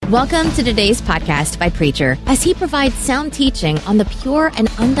Welcome to today's podcast by Preacher, as he provides sound teaching on the pure and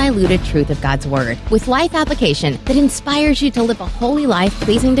undiluted truth of God's Word, with life application that inspires you to live a holy life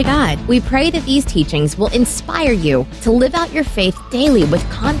pleasing to God. We pray that these teachings will inspire you to live out your faith daily with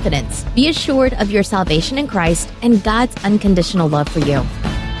confidence. Be assured of your salvation in Christ and God's unconditional love for you.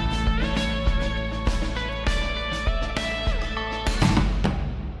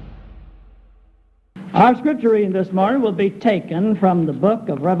 Our scripture reading this morning will be taken from the book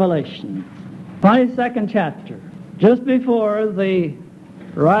of Revelation, 22nd chapter. Just before the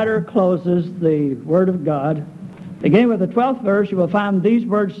writer closes the Word of God, beginning with the 12th verse, you will find these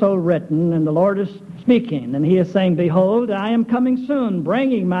words so written, and the Lord is speaking, and He is saying, "Behold, I am coming soon,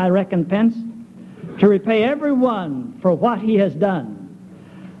 bringing my recompense to repay everyone for what he has done.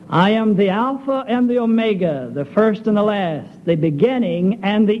 I am the Alpha and the Omega, the first and the last, the beginning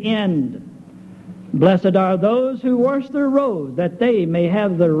and the end. Blessed are those who wash their robes, that they may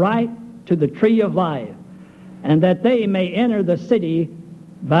have the right to the tree of life, and that they may enter the city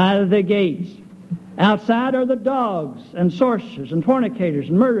by the gates. Outside are the dogs, and sorcerers, and fornicators,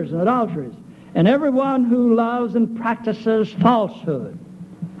 and murderers, and adulterers, and everyone who loves and practices falsehood.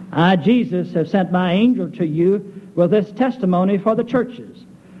 I, Jesus, have sent my angel to you with this testimony for the churches.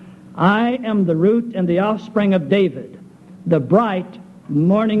 I am the root and the offspring of David, the bright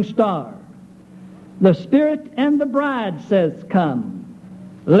morning star. The Spirit and the bride says, Come.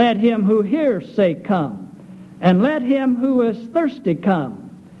 Let him who hears say, Come. And let him who is thirsty come.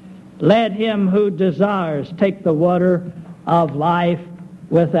 Let him who desires take the water of life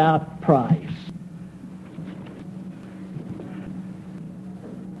without price."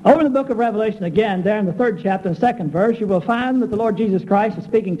 Over in the book of Revelation again, there in the 3rd chapter and 2nd verse, you will find that the Lord Jesus Christ is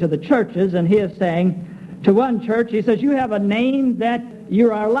speaking to the churches, and He is saying to one church, He says, "You have a name that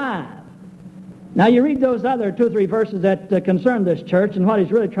you are alive." Now you read those other 2 or 3 verses that concern this church, and what He's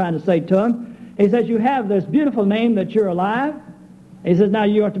really trying to say to them, He says, you have this beautiful name that you're alive. He says, now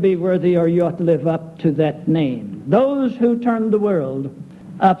you ought to be worthy, or you ought to live up to that name. Those who turned the world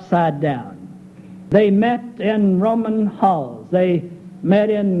upside down. They met in Roman halls. They met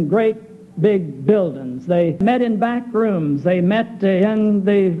in great big buildings. They met in back rooms. They met in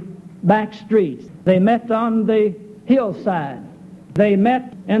the back streets. They met on the hillside. They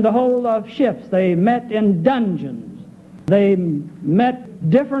met in the hold of ships. They met in dungeons. They met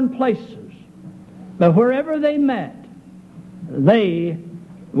different places. But wherever they met, they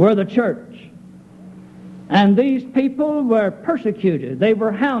were the church. And these people were persecuted. They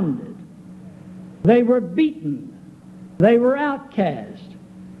were hounded. They were beaten. They were outcast.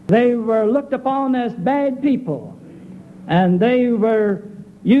 They were looked upon as bad people. And they were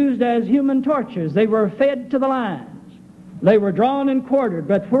used as human torches. They were fed to the lions. They were drawn and quartered,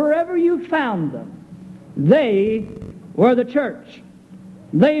 but wherever you found them, they were the church.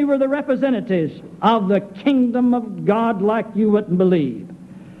 They were the representatives of the kingdom of God like you wouldn't believe.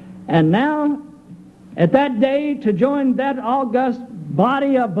 And now, at that day, to join that august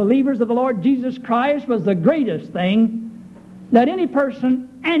body of believers of the Lord Jesus Christ was the greatest thing that any person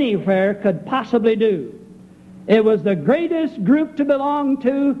anywhere could possibly do. It was the greatest group to belong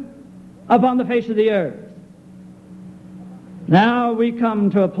to upon the face of the earth. Now we come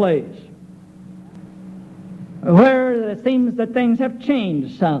to a place where it seems that things have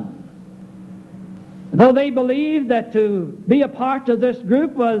changed some. Though they believed that to be a part of this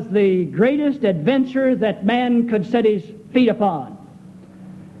group was the greatest adventure that man could set his feet upon,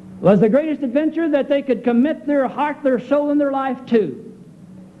 was the greatest adventure that they could commit their heart, their soul, and their life to.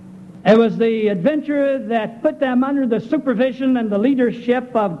 It was the adventure that put them under the supervision and the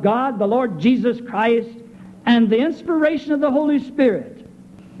leadership of God, the Lord Jesus Christ, and the inspiration of the Holy Spirit.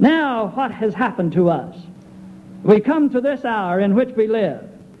 Now, what has happened to us? We come to this hour in which we live.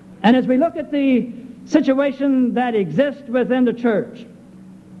 And as we look at the situation that exists within the church,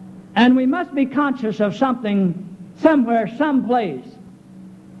 and we must be conscious of something, somewhere, someplace,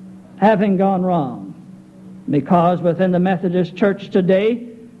 having gone wrong. Because within the Methodist Church today,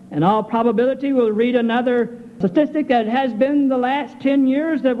 in all probability, we'll read another statistic that has been the last 10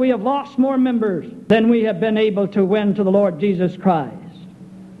 years that we have lost more members than we have been able to win to the Lord Jesus Christ.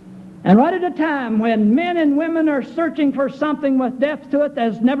 And right at a time when men and women are searching for something with depth to it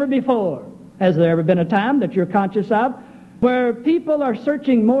as never before. Has there ever been a time that you're conscious of where people are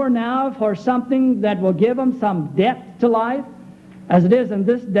searching more now for something that will give them some depth to life, as it is in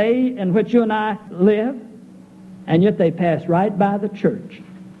this day in which you and I live? And yet they pass right by the church,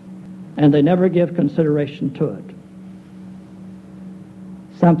 and they never give consideration to it.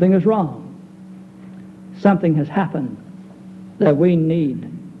 Something is wrong. Something has happened that we need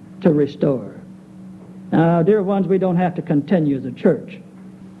to restore. Now, dear ones, we don't have to continue the church.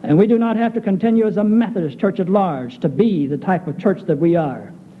 And we do not have to continue as a Methodist church at large to be the type of church that we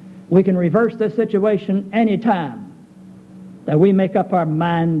are. We can reverse this situation any time that we make up our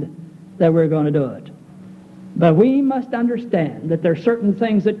mind that we're going to do it. But we must understand that there are certain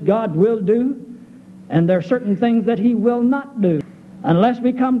things that God will do, and there are certain things that He will not do, unless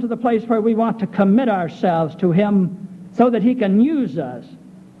we come to the place where we want to commit ourselves to Him so that He can use us.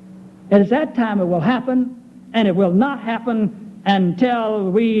 At that time it will happen, and it will not happen until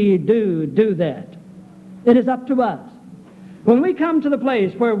we do that. It is up to us. When we come to the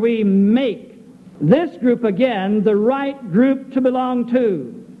place where we make this group again the right group to belong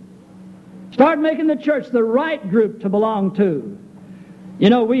to, start making the church the right group to belong to. You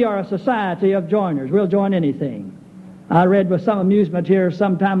know, we are a society of joiners. We'll join anything. I read with some amusement here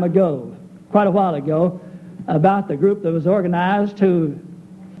some time ago, quite a while ago, about the group that was organized to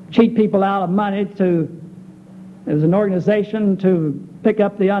cheat people out of money. It was an organization to pick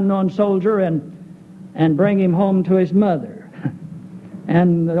up the unknown soldier and bring him home to his mother.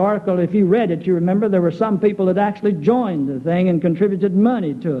 And the article, if you read it, you remember there were some people that actually joined the thing and contributed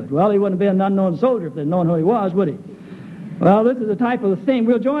money to it. Well, he wouldn't be an unknown soldier if they'd known who he was, would he? Well, this is the type of thing.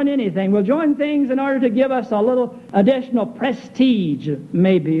 We'll join anything. We'll join things in order to give us a little additional prestige,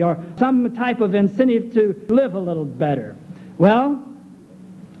 maybe, or some type of incentive to live a little better. Well,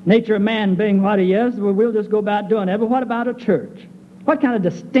 nature of man being what he is, we'll just go about doing it. But what about a church? What kind of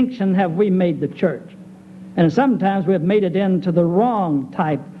distinction have we made the church? And sometimes we've made it into the wrong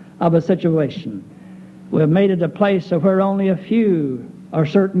type of a situation. We've made it a place where only a few or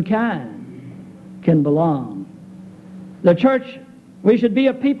certain kind can belong. The church, we should be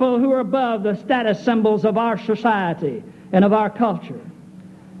a people who are above the status symbols of our society and of our culture.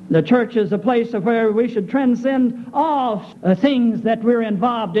 The church is a place where we should transcend all things that we're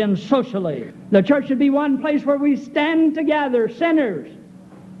involved in socially. The church should be one place where we stand together, sinners,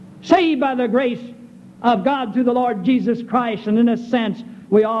 saved by the grace of God through the Lord Jesus Christ, and in a sense,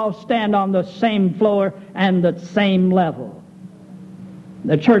 we all stand on the same floor and the same level.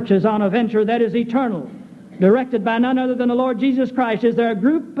 The church is on a venture that is eternal, directed by none other than the Lord Jesus Christ. Is there a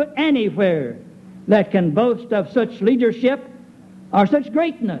group anywhere that can boast of such leadership or such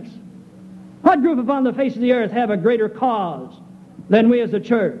greatness? What group upon the face of the earth have a greater cause than we as a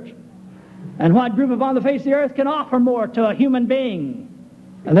church? And what group upon the face of the earth can offer more to a human being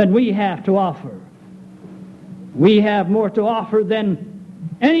than we have to offer? We have more to offer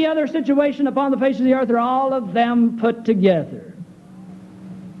than any other situation upon the face of the earth, or all of them put together.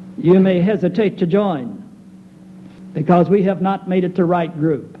 You may hesitate to join because we have not made it the right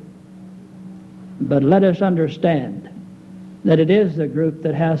group. But let us understand that it is the group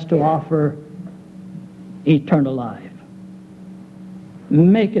that has to offer eternal life.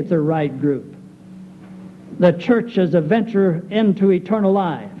 Make it the right group. The church is a venture into eternal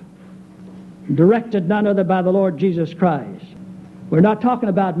life, directed none other by the Lord Jesus Christ. We're not talking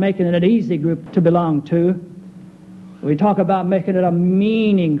about making it an easy group to belong to. We talk about making it a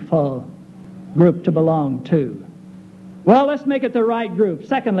meaningful group to belong to. Well, let's make it the right group.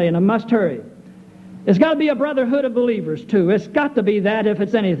 Secondly, and I must hurry, it's got to be a brotherhood of believers, too. It's got to be that if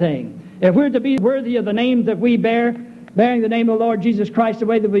it's anything. If we're to be worthy of the name that we bear, bearing the name of the Lord Jesus Christ the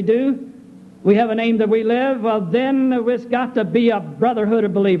way that we do, we have a name that we live, well, then it's got to be a brotherhood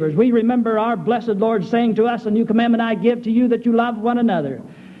of believers. We remember our blessed Lord saying to us, "A new commandment I give to you, that you love one another."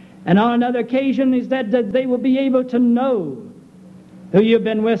 And on another occasion, he said that they will be able to know who you've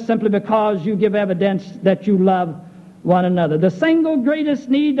been with simply because you give evidence that you love one another. The single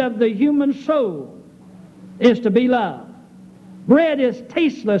greatest need of the human soul is to be loved. Bread is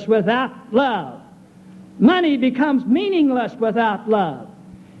tasteless without love. Money becomes meaningless without love.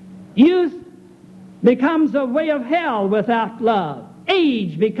 Youth becomes a way of hell without love.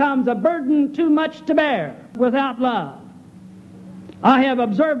 Age becomes a burden too much to bear without love. I have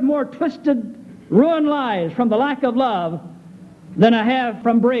observed more twisted, ruined lives from the lack of love than I have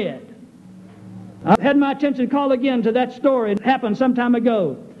from bread. I've had my attention called again to that story that happened some time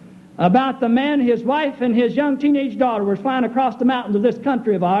ago about the man, his wife, and his young teenage daughter were flying across the mountains of this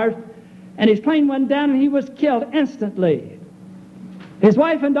country of ours, and his plane went down and he was killed instantly. His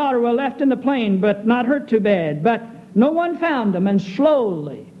wife and daughter were left in the plane, but not hurt too bad. But no one found them, and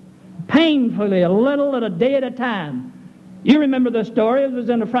slowly, painfully, a little at a day at a time. You remember the story. It was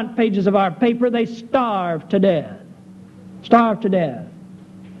in the front pages of our paper. They starved to death. Starved to death.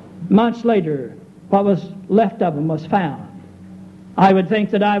 Months later, what was left of them was found. I would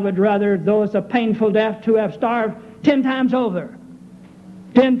think that I would rather, though it's a painful death, to have starved 10 times over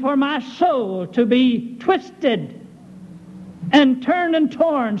than for my soul to be twisted and turned and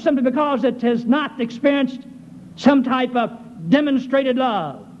torn simply because it has not experienced some type of demonstrated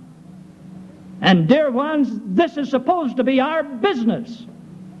love. And dear ones, this is supposed to be our business,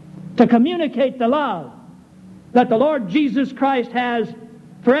 to communicate the love that the Lord Jesus Christ has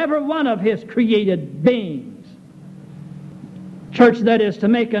for every one of His created beings. Church that is to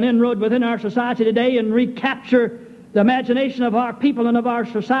make an inroad within our society today and recapture the imagination of our people and of our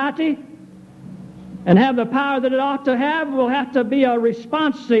society and have the power that it ought to have, will have to be a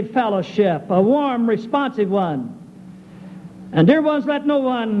responsive fellowship, a warm, responsive one. And dear ones, let no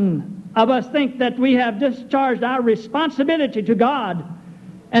one of us think that we have discharged our responsibility to God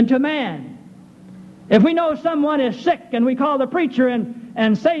and to man. If we know someone is sick and we call the preacher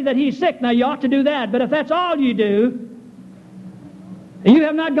and say that he's sick, now you ought to do that. But if that's all you do, you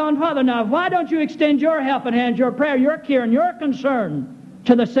have not gone further enough. Why don't you extend your helping hand, your prayer, your care, and your concern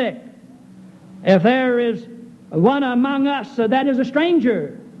to the sick? If there is one among us that is a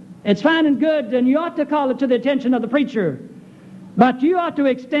stranger, it's fine and good, and you ought to call it to the attention of the preacher. But you ought to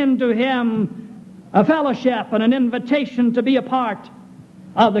extend to him a fellowship and an invitation to be a part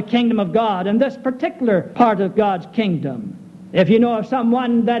of the kingdom of God, and this particular part of God's kingdom. If you know of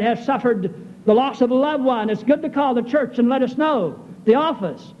someone that has suffered the loss of a loved one, it's good to call the church and let us know, the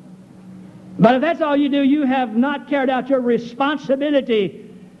office. But if that's all you do, you have not carried out your responsibility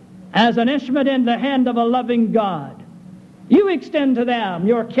as an instrument in the hand of a loving God. You extend to them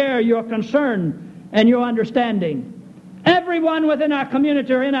your care, your concern, and your understanding. Everyone within our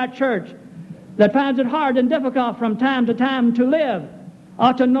community or in our church that finds it hard and difficult from time to time to live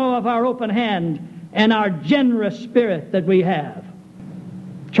ought to know of our open hand and our generous spirit that we have.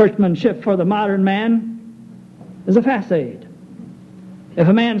 Churchmanship for the modern man is a facade. If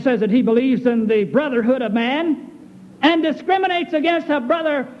a man says that he believes in the brotherhood of man and discriminates against a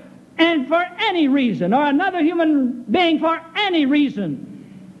brother and for any reason, or another human being for any reason,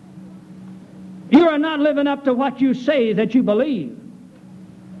 you are not living up to what you say that you believe.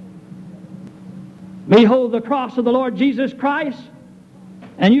 We hold the cross of the Lord Jesus Christ,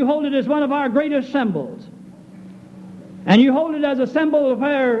 and you hold it as one of our greatest symbols. And you hold it as a symbol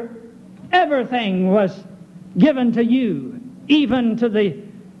where everything was given to you, even to the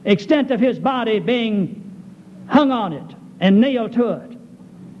extent of His body being hung on it and nailed to it.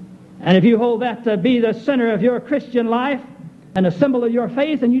 And if you hold that to be the center of your Christian life and a symbol of your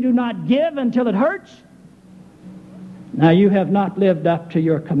faith, and you do not give until it hurts, now you have not lived up to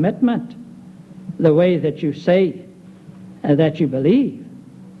your commitment the way that you say that you believe.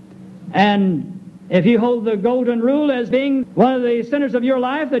 And if you hold the golden rule as being one of the centers of your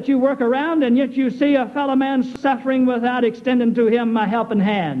life that you work around, and yet you see a fellow man suffering without extending to him a helping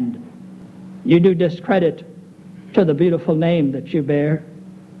hand, you do discredit to the beautiful name that you bear.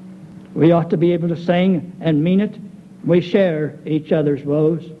 We ought to be able to sing and mean it. We share each other's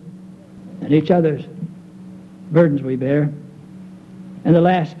woes and each other's burdens we bear. In the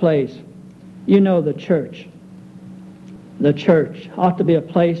last place, you know the church. The church ought to be a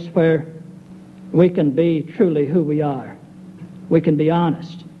place where we can be truly who we are. We can be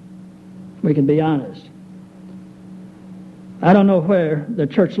honest. We can be honest. I don't know where the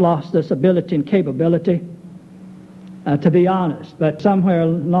church lost this ability and capability to be honest, but somewhere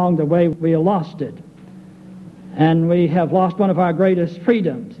along the way we lost it. And we have lost one of our greatest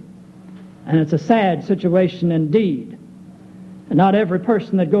freedoms. And it's a sad situation indeed. And not every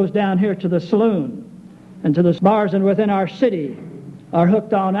person that goes down here to the saloon and to the bars and within our city are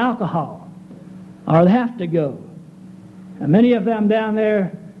hooked on alcohol, or they have to go. And many of them down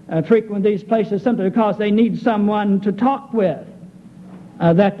there frequent these places simply because they need someone to talk with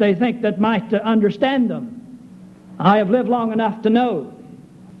that they think that might understand them. I have lived long enough to know.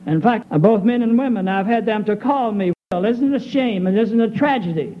 In fact, both men and women, I've had them to call me, well, isn't it a shame and isn't it a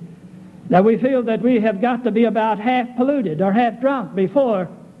tragedy that we feel that we have got to be about half polluted or half drunk before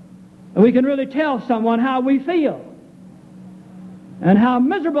we can really tell someone how we feel and how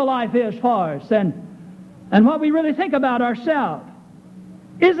miserable life is for us and what we really think about ourselves.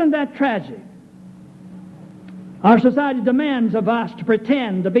 Isn't that tragic? Our society demands of us to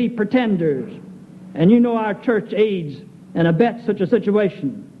pretend, to be pretenders. And you know our church aids and abets such a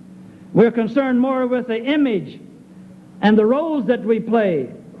situation. We're concerned more with the image and the roles that we play.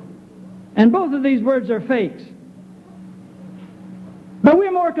 And both of these words are fakes. But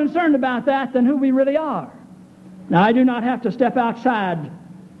we're more concerned about that than who we really are. Now, I do not have to step outside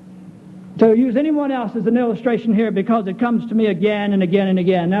to use anyone else as an illustration here because it comes to me again and again and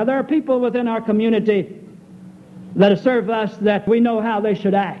again. Now, there are people within our community that serve us that we know how they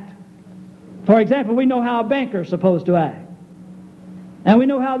should act. For example, we know how a banker is supposed to act. And we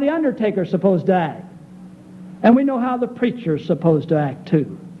know how the undertaker is supposed to act. And we know how the preacher is supposed to act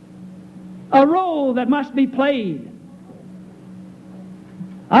too. A role that must be played.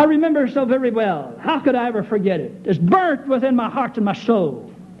 I remember so very well. How could I ever forget it? It's burnt within my heart and my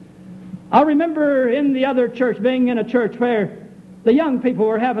soul. I remember in the other church, being in a church where the young people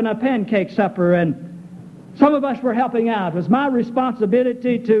were having a pancake supper, and some of us were helping out. It was my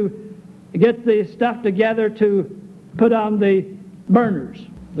responsibility to get the stuff together to put on the burners,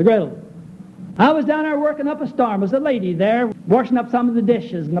 the griddle. I was down there working up a storm. There was a lady there washing up some of the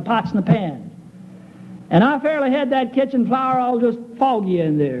dishes and the pots and the pans. And I fairly had that kitchen floor all just foggy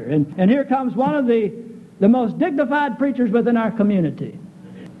in there. And here comes one of the most dignified preachers within our community.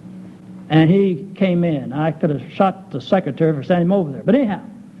 And he came in. I could have shot the secretary for sending him over there. But anyhow,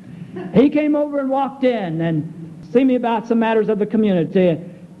 he came over and walked in and see me about some matters of the community.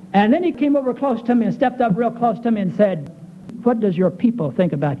 And then he came over close to me and stepped up real close to me and said, "What does your people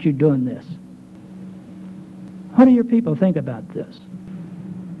think about you doing this? What do your people think about this?"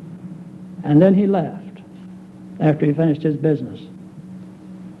 And then he left after he finished his business.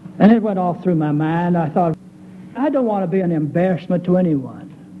 And it went all through my mind. I thought, I don't want to be an embarrassment to anyone.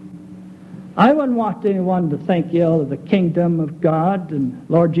 I wouldn't want anyone to think ill of the kingdom of God and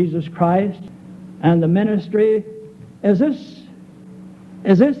Lord Jesus Christ and the ministry. Is this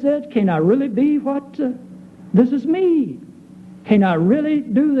it? Can I really be what? This is me. Can I really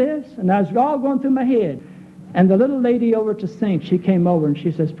do this? And I was all going through my head. And the little lady over to sing, she came over and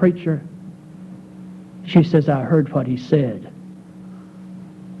she says, "Preacher," she says, "I heard what he said."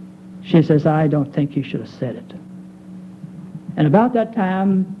 She says, "I don't think he should have said it." And about that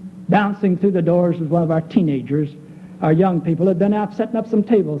time, bouncing through the doors was one of our teenagers. Our young people had been out setting up some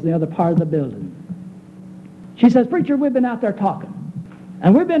tables in the other part of the building. She says, "Preacher, we've been out there talking.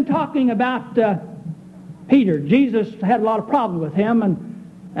 And we've been talking about Peter. Jesus had a lot of problems with him,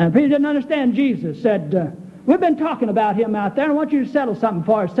 and Peter didn't understand Jesus. Said, we've been talking about him out there, and I want you to settle something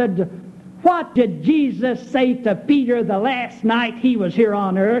for us." Said, "What did Jesus say to Peter the last night he was here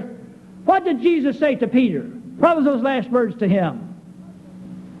on earth? What did Jesus say to Peter? What was those last words to him?"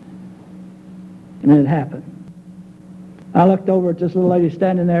 And then it happened. I looked over at this little lady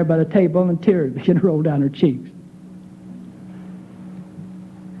standing there by the table, and tears began to roll down her cheeks.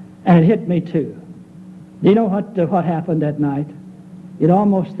 And it hit me too. Do you know what happened that night? You'd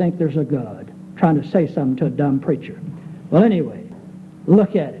almost think there's a God trying to say something to a dumb preacher. Well, anyway,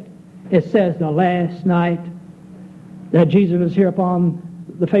 look at it. It says the last night that Jesus was here upon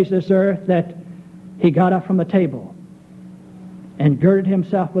the face of this earth, that he got up from the table and girded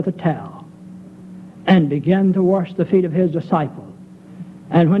himself with a towel and began to wash the feet of his disciples.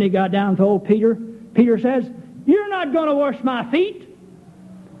 And when he got down to old Peter, Peter says, "You're not going to wash my feet.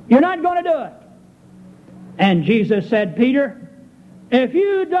 You're not going to do it." And Jesus said, "Peter, if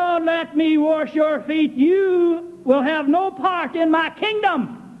you don't let me wash your feet, you will have no part in my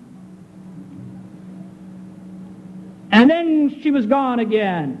kingdom." And then she was gone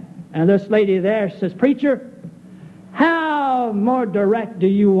again. And this lady there says, "Preacher, how more direct do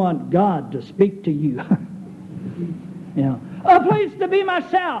you want God to speak to you?" You know, "A place to be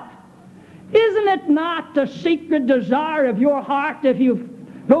myself." Isn't it not the secret desire of your heart, if you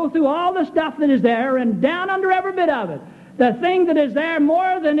go through all the stuff that is there and down under every bit of it, the thing that is there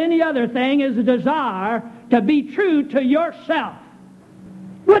more than any other thing is a desire to be true to yourself?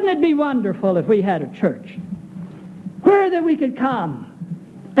 Wouldn't it be wonderful if we had a church where that we could come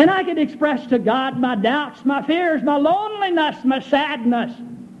and I could express to God my doubts, my fears, my loneliness, my sadness,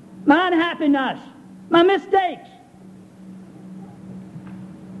 my unhappiness, my mistakes?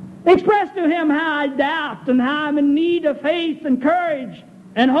 Express to him how I doubt and how I'm in need of faith and courage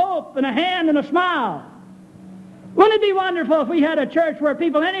and hope and a hand and a smile. Wouldn't it be wonderful if we had a church where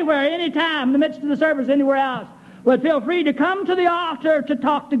people anywhere, anytime, in the midst of the service, anywhere else, would feel free to come to the altar to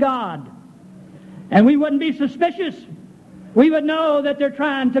talk to God? And we wouldn't be suspicious. We would know that they're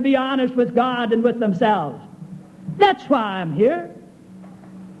trying to be honest with God and with themselves. That's why I'm here.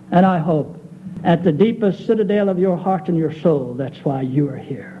 And I hope at the deepest citadel of your heart and your soul, that's why you are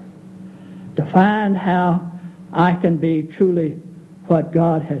here. To find how I can be truly what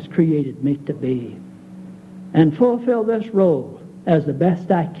God has created me to be and fulfill this role as the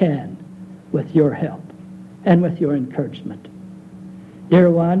best I can with your help and with your encouragement. Dear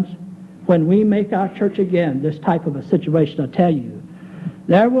ones, when we make our church again this type of a situation, I'll tell you,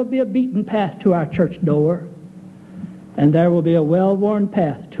 there will be a beaten path to our church door, and there will be a well-worn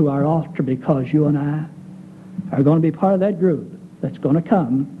path to our altar, because you and I are going to be part of that group that's going to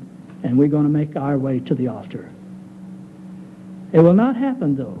come, and we're going to make our way to the altar. It will not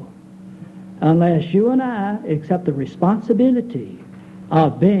happen, though, unless you and I accept the responsibility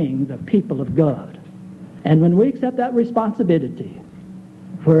of being the people of God. And when we accept that responsibility,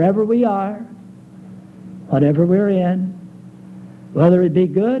 wherever we are, whatever we're in, whether it be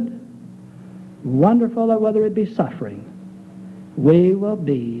good, wonderful, or whether it be suffering, we will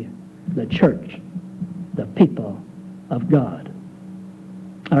be the church, the people of God.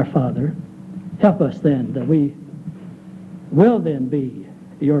 Our Father, help us then that we will then be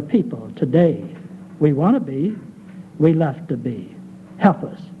your people today. We want to be, we love to be. Help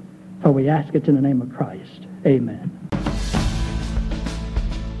us, for we ask it in the name of Christ. Amen.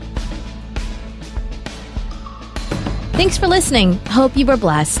 Thanks for listening. Hope you were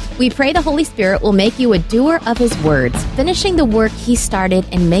blessed. We pray the Holy Spirit will make you a doer of His words, finishing the work He started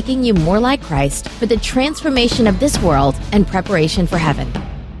and making you more like Christ for the transformation of this world and preparation for heaven.